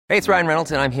Hey, it's Ryan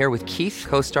Reynolds, and I'm here with Keith,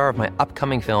 co-star of my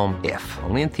upcoming film, If,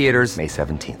 only in theaters May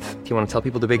 17th. Do you want to tell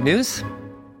people the big news?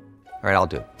 All right, I'll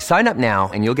do it. Sign up now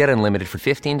and you'll get unlimited for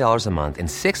 $15 a month and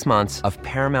 6 months of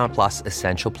Paramount Plus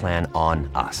Essential Plan on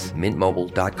us.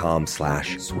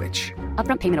 MintMobile.com/switch.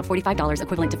 Upfront payment of $45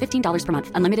 equivalent to $15 per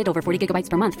month. Unlimited over 40 gigabytes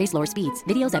per month. Face lower speeds.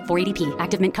 Videos at 480p.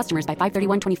 Active Mint customers by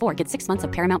 531.24 get 6 months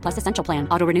of Paramount Plus Essential Plan.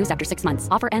 Auto renews after 6 months.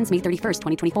 Offer ends May 31st,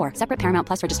 2024. Separate Paramount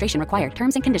Plus registration required.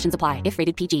 Terms and conditions apply if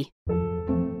rated PG.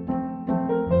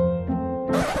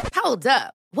 Hold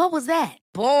up. What was that?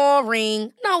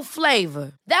 Boring. No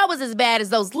flavor. That was as bad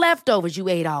as those leftovers you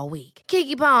ate all week.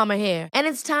 Keke Palmer here, and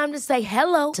it's time to say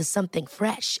hello to something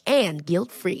fresh and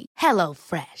guilt-free. Hello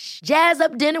Fresh. Jazz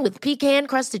up dinner with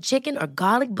pecan-crusted chicken or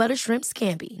garlic butter shrimp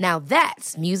scampi. Now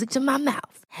that's music to my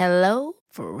mouth. Hello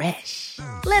Fresh.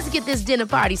 Let's get this dinner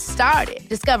party started.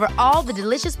 Discover all the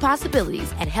delicious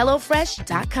possibilities at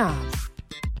hellofresh.com.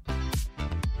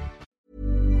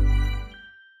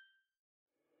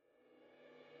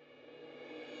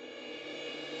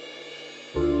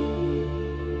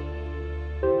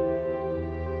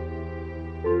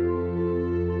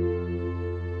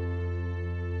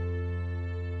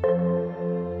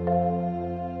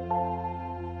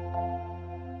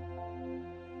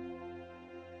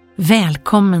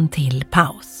 Välkommen till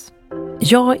paus.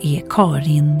 Jag är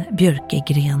Karin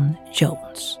Björkegren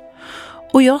Jones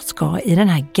och jag ska i den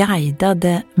här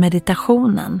guidade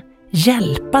meditationen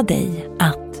hjälpa dig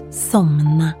att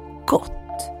somna gott.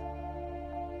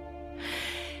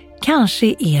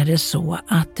 Kanske är det så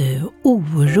att du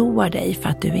oroar dig för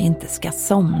att du inte ska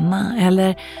somna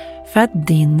eller för att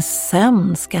din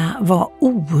sömn ska vara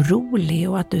orolig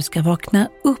och att du ska vakna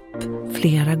upp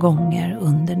flera gånger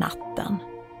under natten.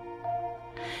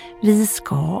 Vi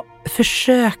ska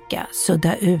försöka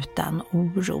sudda ut den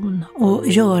oron och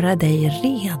göra dig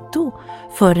redo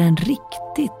för en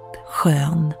riktigt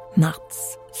skön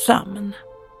natts sömn.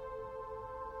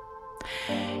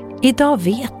 Idag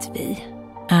vet vi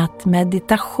att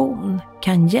meditation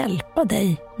kan hjälpa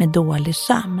dig med dålig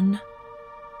sömn.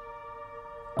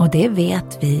 Och det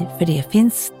vet vi för det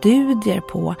finns studier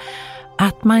på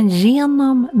att man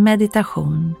genom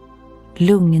meditation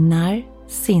lugnar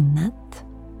sinnet,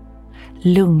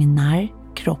 lugnar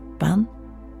kroppen,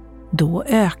 då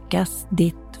ökas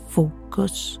ditt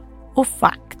fokus och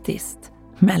faktiskt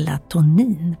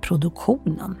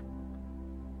melatoninproduktionen.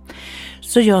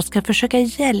 Så jag ska försöka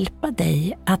hjälpa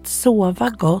dig att sova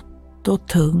gott och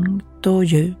tungt och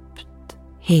djupt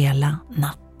hela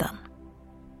natten.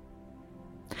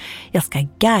 Jag ska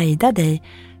guida dig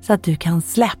så att du kan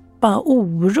släppa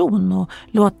oron och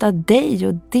låta dig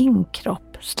och din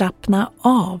kropp slappna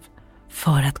av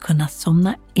för att kunna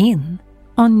somna in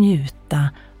och njuta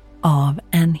av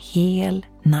en hel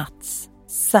natts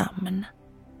sömn.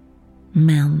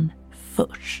 Men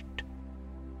först.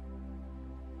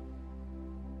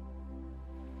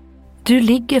 Du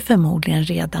ligger förmodligen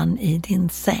redan i din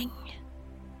säng.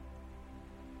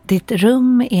 Ditt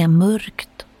rum är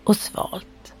mörkt och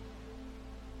svalt.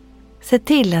 Se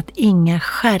till att inga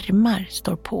skärmar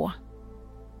står på.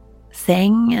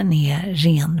 Sängen är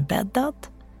renbäddad.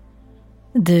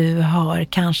 Du har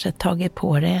kanske tagit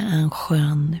på dig en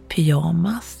skön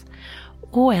pyjamas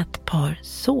och ett par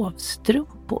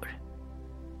sovstrumpor.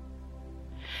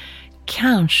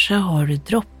 Kanske har du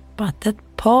droppat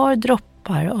ett par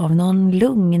droppar av någon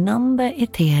lugnande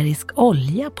eterisk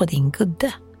olja på din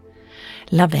kudde.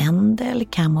 Lavendel,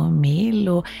 kamomill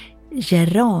och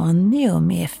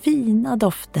geranium är fina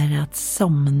dofter att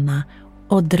somna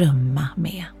och drömma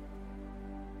med.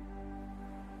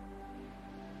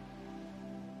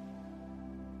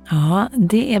 Ja,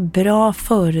 det är bra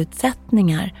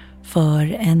förutsättningar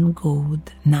för en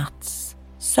god natts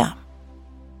sömn.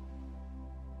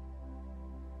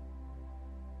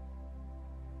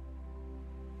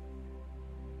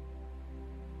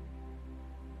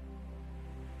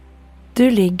 Du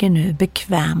ligger nu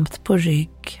bekvämt på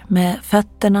rygg med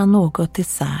fötterna något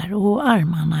isär och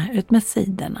armarna ut med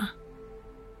sidorna.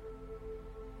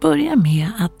 Börja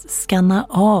med att skanna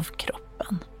av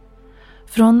kroppen.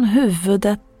 Från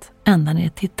huvudet ända ner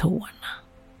till tårna.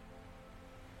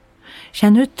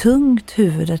 Känn hur tungt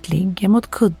huvudet ligger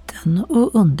mot kudden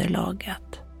och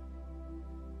underlaget.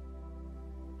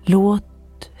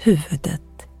 Låt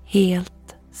huvudet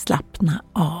helt slappna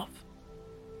av.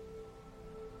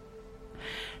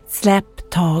 Släpp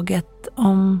taget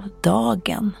om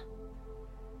dagen.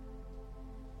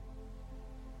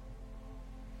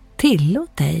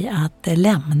 Tillåt dig att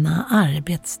lämna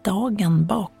arbetsdagen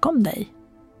bakom dig.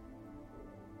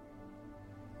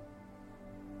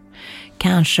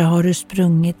 Kanske har du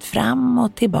sprungit fram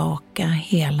och tillbaka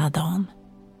hela dagen.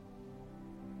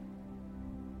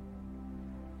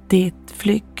 Ditt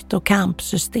flykt- och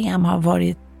kampsystem har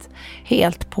varit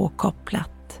helt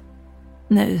påkopplat.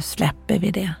 Nu släpper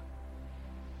vi det.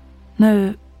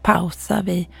 Nu pausar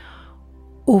vi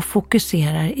och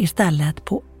fokuserar istället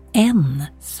på en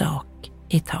sak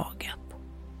i taget.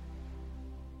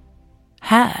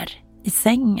 Här i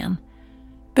sängen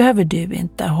behöver du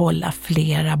inte hålla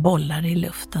flera bollar i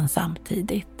luften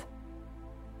samtidigt.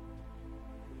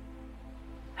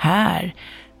 Här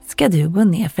ska du gå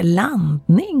ner för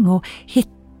landning och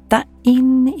hitta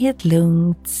in i ett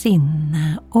lugnt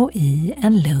sinne och i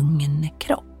en lugn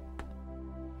kropp.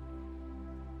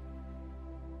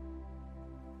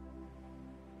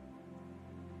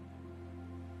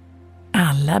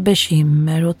 Alla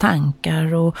bekymmer och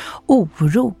tankar och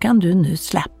oro kan du nu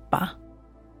släppa.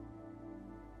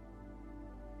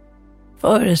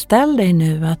 Föreställ dig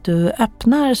nu att du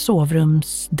öppnar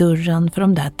sovrumsdörren för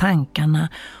de där tankarna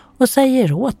och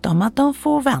säger åt dem att de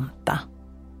får vänta.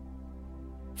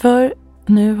 För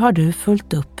nu har du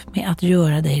fullt upp med att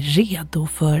göra dig redo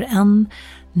för en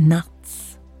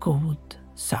natts god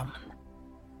sömn.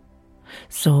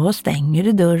 Så stänger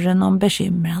du dörren om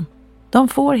bekymren. De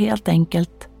får helt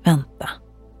enkelt vänta.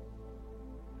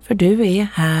 För du är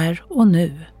här och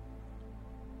nu.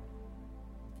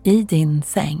 I din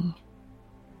säng.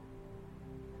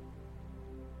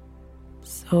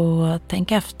 Så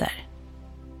tänk efter.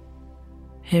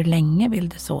 Hur länge vill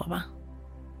du sova?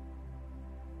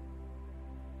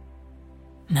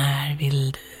 När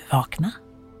vill du vakna?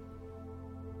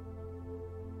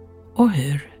 Och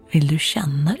hur vill du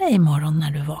känna dig imorgon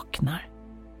när du vaknar?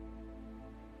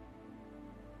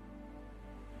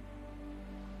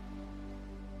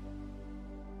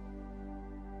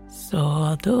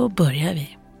 Så då börjar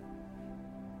vi.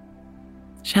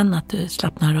 Känn att du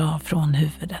slappnar av från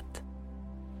huvudet.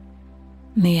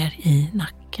 Ner i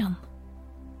nacken.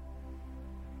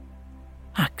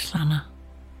 Axlarna.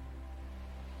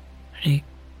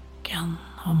 Ryggen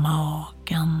och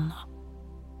magen.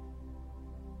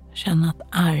 Känn att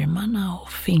armarna och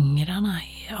fingrarna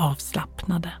är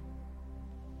avslappnade.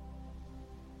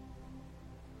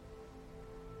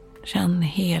 Känn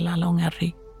hela långa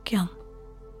ryggen.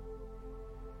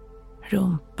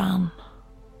 Rumpan,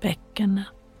 bäckenet.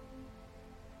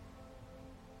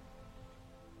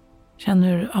 Känn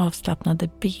hur avslappnade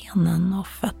benen och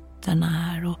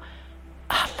fötterna är och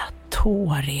alla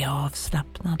tår är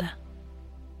avslappnade.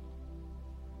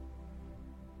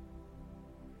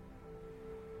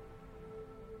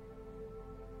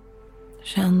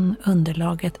 Känn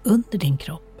underlaget under din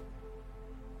kropp.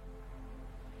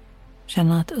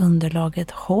 Känn att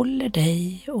underlaget håller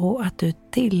dig och att du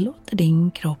tillåter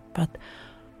din kropp att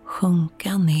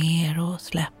sjunka ner och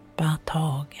släppa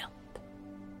taget.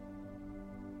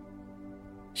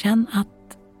 Känn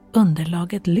att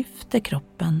underlaget lyfter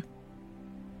kroppen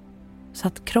så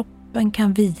att kroppen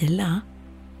kan vila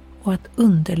och att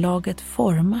underlaget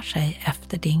formar sig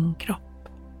efter din kropp.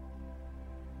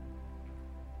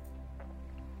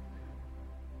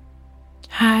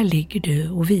 Här ligger du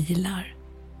och vilar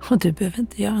och du behöver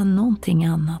inte göra någonting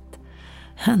annat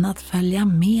än att följa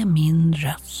med min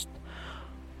röst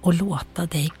och låta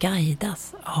dig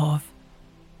guidas av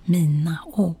mina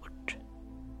ord.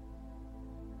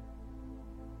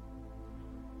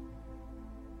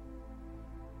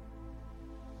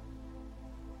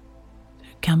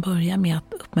 Du kan börja med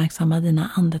att uppmärksamma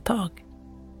dina andetag.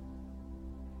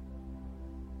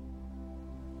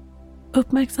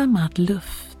 Uppmärksamma att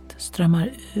luft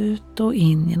strömmar ut och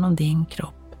in genom din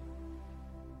kropp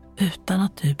utan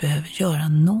att du behöver göra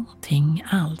någonting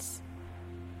alls.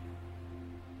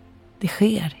 Det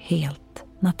sker helt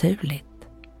naturligt.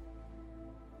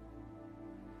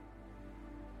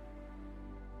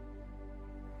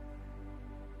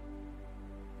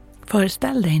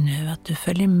 Föreställ dig nu att du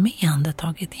följer med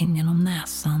andetaget in genom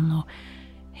näsan och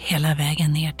hela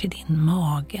vägen ner till din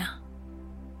mage.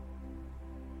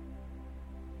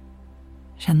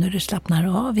 Känn hur du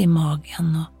slappnar av i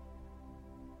magen och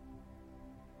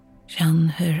känn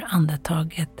hur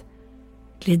andetaget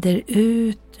glider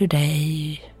ut ur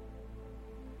dig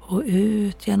och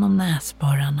ut genom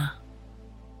näsborrarna.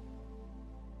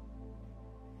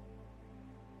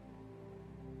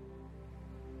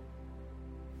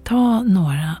 Ta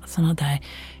några sådana där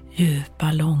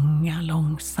djupa, långa,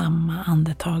 långsamma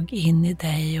andetag in i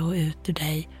dig och ut ur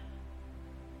dig.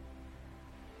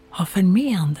 Och följ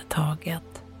med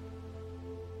andetaget.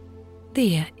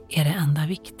 Det är det enda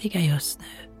viktiga just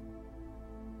nu.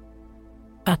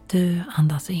 Att du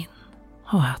andas in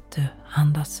och att du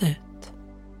andas ut.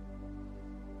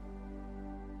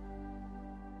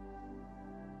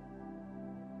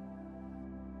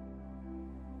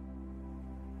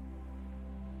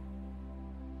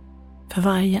 För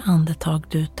varje andetag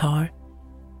du tar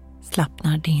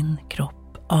slappnar din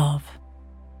kropp av.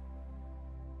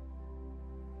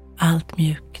 Allt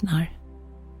mjuknar.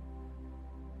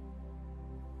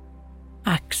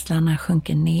 Axlarna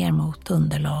sjunker ner mot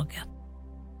underlaget.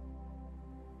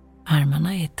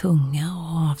 Armarna är tunga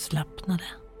och avslappnade.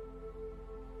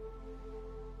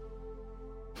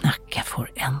 Nacken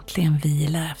får äntligen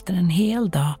vila efter en hel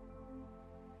dag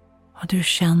och du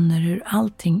känner hur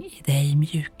allting i dig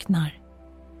mjuknar.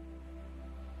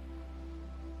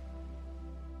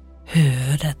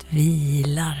 Huvudet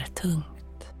vilar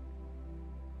tungt.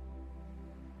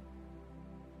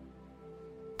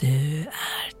 Du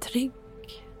är trygg.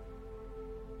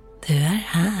 Du är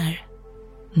här,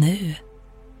 nu.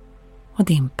 Och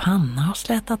din panna har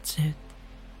slätats ut.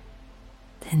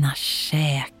 Dina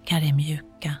käkar är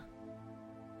mjuka.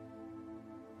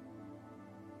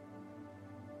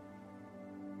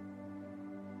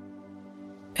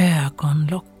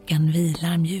 Ögonlocken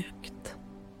vilar mjukt.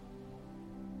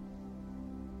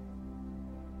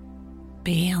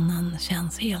 Benen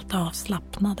känns helt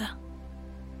avslappnade.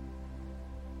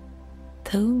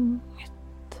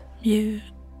 Tungt,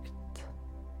 mjukt,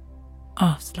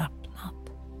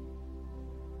 avslappnat.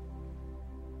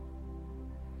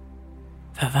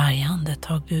 För varje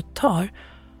andetag du tar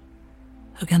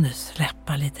så kan du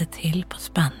släppa lite till på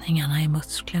spänningarna i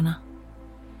musklerna.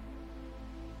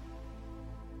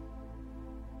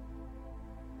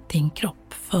 Din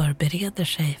kropp förbereder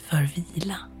sig för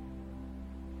vila.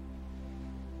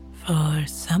 För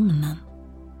sömnen.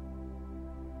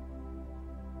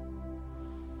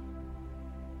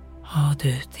 Och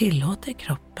du tillåter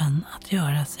kroppen att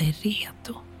göra sig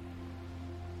redo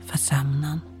för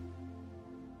sömnen.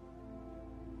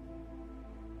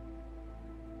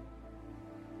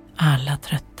 Alla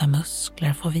trötta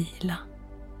muskler får vila.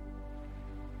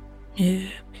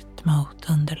 Mjukt mot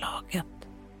underlaget.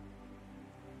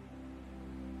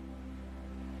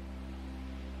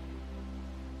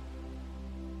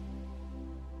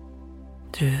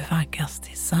 Du vaggas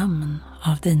till sömn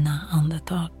av dina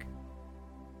andetag.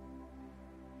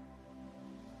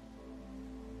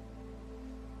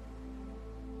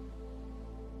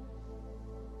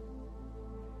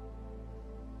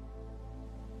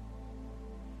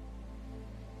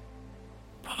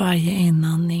 På varje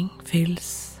inandning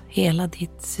fylls hela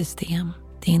ditt system,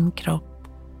 din kropp,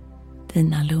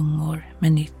 dina lungor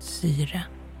med nytt syre.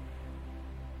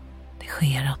 Det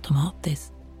sker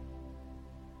automatiskt.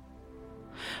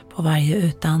 På varje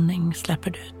utandning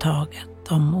släpper du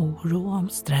taget om oro, om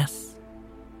stress,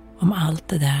 om allt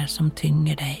det där som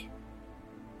tynger dig.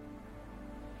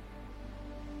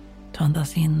 Du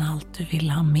andas in allt du vill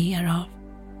ha mer av.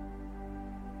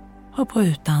 Och på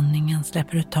utandningen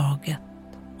släpper du taget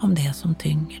om det som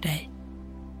tynger dig.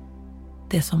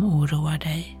 Det som oroar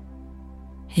dig.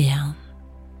 Igen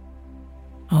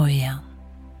och igen.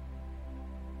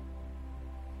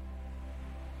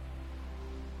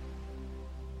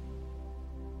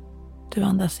 Du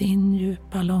andas in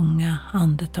djupa, långa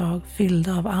andetag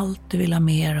fyllda av allt du vill ha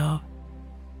mer av.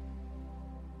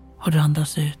 Och du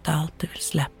andas ut allt du vill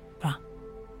släppa.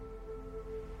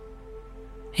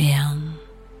 Igen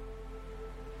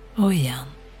och igen.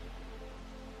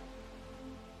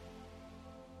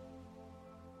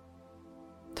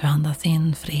 Du andas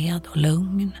in fred och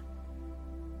lugn.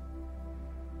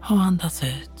 Och andas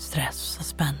ut stress och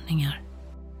spänningar.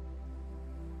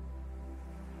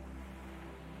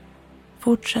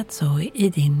 Fortsätt så i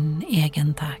din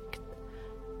egen takt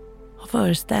och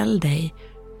föreställ dig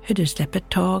hur du släpper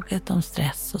taget om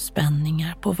stress och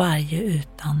spänningar på varje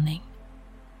utandning.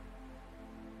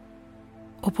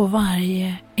 Och på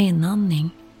varje inandning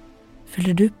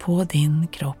fyller du på din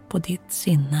kropp och ditt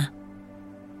sinne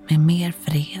med mer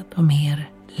fred och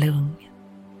mer lugn.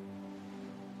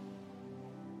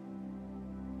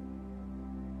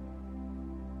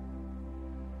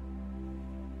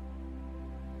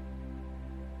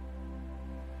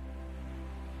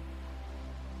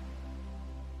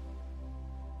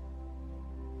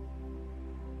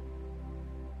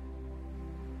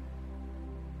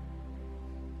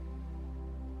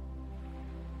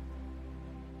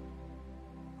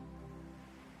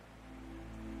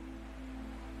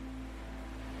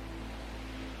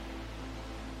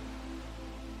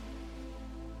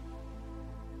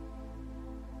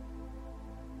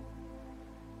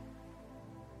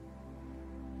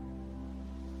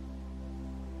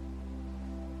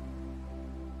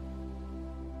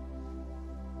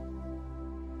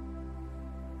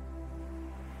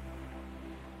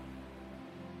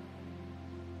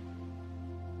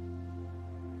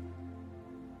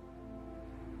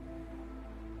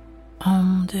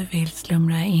 Om du vill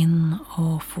slumra in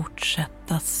och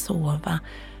fortsätta sova,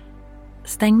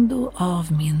 stäng då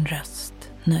av min röst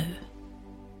nu.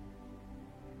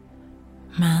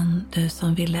 Men du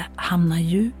som ville hamna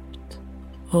djupt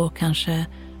och kanske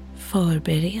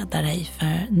förbereda dig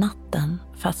för natten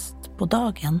fast på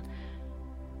dagen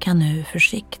kan nu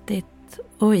försiktigt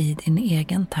och i din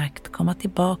egen takt komma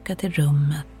tillbaka till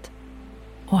rummet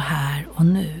och här och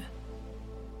nu.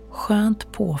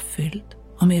 Skönt påfylld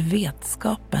och med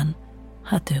vetskapen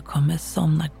att du kommer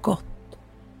somna gott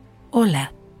och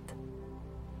lätt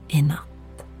i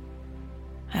natt.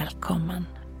 Välkommen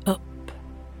upp.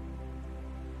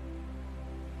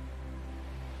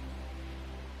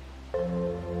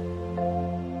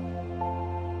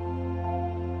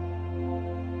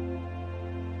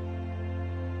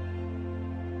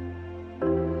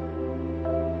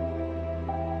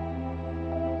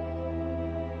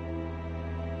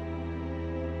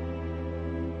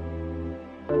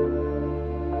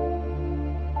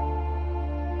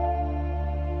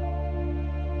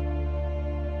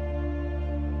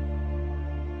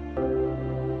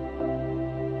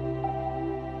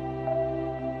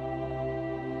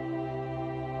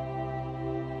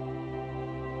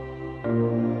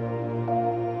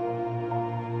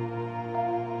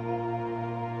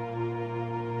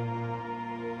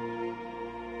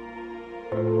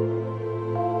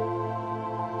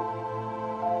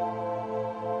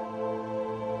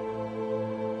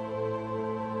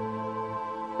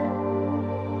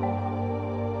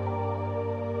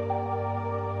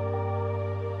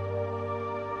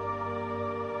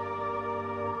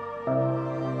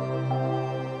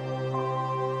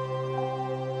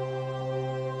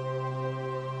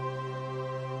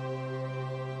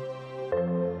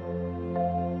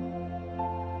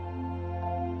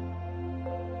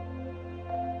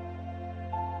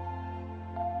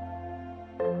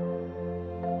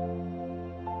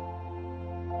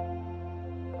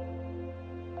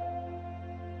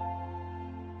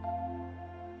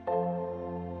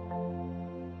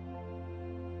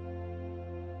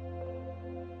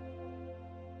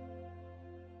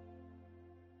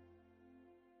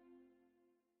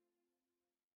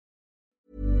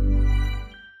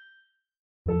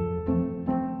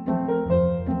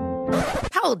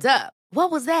 Hold up.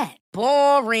 What was that?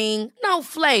 Boring. No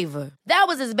flavor. That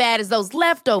was as bad as those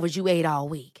leftovers you ate all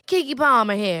week. Keke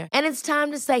Palmer here, and it's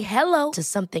time to say hello to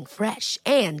something fresh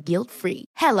and guilt-free.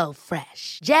 Hello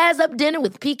Fresh. Jazz up dinner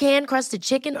with pecan-crusted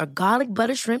chicken or garlic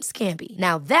butter shrimp scampi.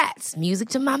 Now that's music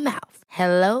to my mouth.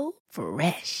 Hello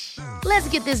Fresh. Let's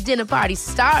get this dinner party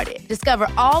started. Discover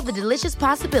all the delicious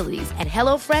possibilities at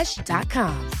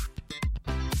hellofresh.com.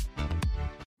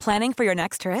 Planning for your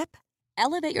next trip?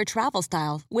 Elevate your travel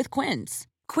style with Quince.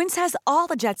 Quince has all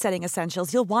the jet-setting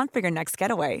essentials you'll want for your next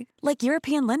getaway, like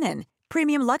European linen,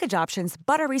 premium luggage options,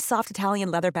 buttery soft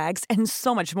Italian leather bags, and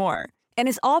so much more. And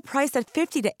is all priced at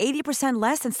 50 to 80%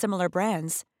 less than similar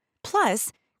brands. Plus,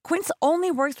 Quince only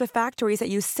works with factories that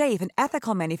use safe and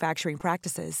ethical manufacturing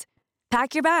practices.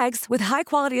 Pack your bags with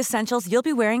high-quality essentials you'll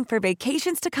be wearing for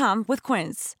vacations to come with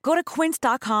Quince. Go to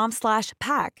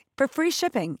quince.com/pack for free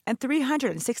shipping and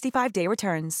 365-day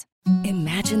returns.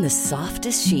 Imagine the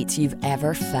softest sheets you've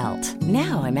ever felt.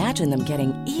 Now imagine them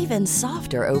getting even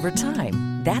softer over time.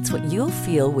 That's what you'll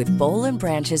feel with Boll &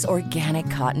 Branch's organic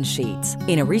cotton sheets.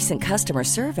 In a recent customer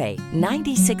survey,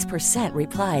 96%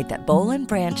 replied that Boll &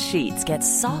 Branch sheets get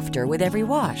softer with every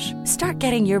wash. Start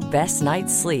getting your best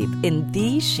night's sleep in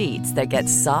these sheets that get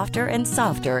softer and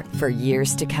softer for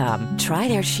years to come. Try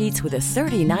their sheets with a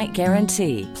 30-night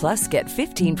guarantee. Plus, get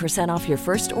 15% off your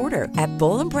first order at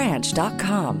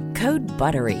bollandbranch.com. Code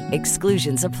BUTTERY.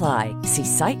 Exclusions apply. See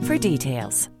site for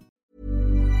details.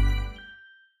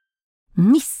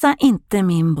 Missa inte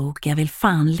min bok Jag vill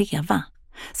fan leva,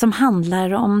 som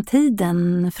handlar om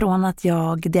tiden från att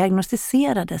jag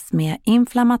diagnostiserades med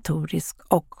inflammatorisk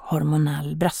och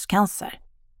hormonell bröstcancer.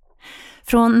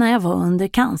 Från när jag var under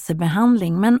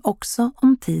cancerbehandling, men också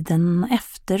om tiden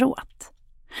efteråt.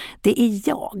 Det är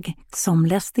jag som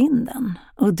läst in den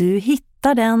och du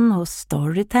hittar den hos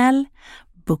Storytel,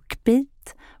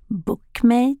 Bookbeat,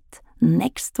 Bookmate,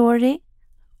 Nextory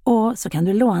och så kan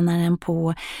du låna den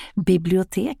på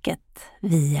biblioteket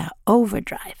via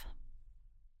Overdrive.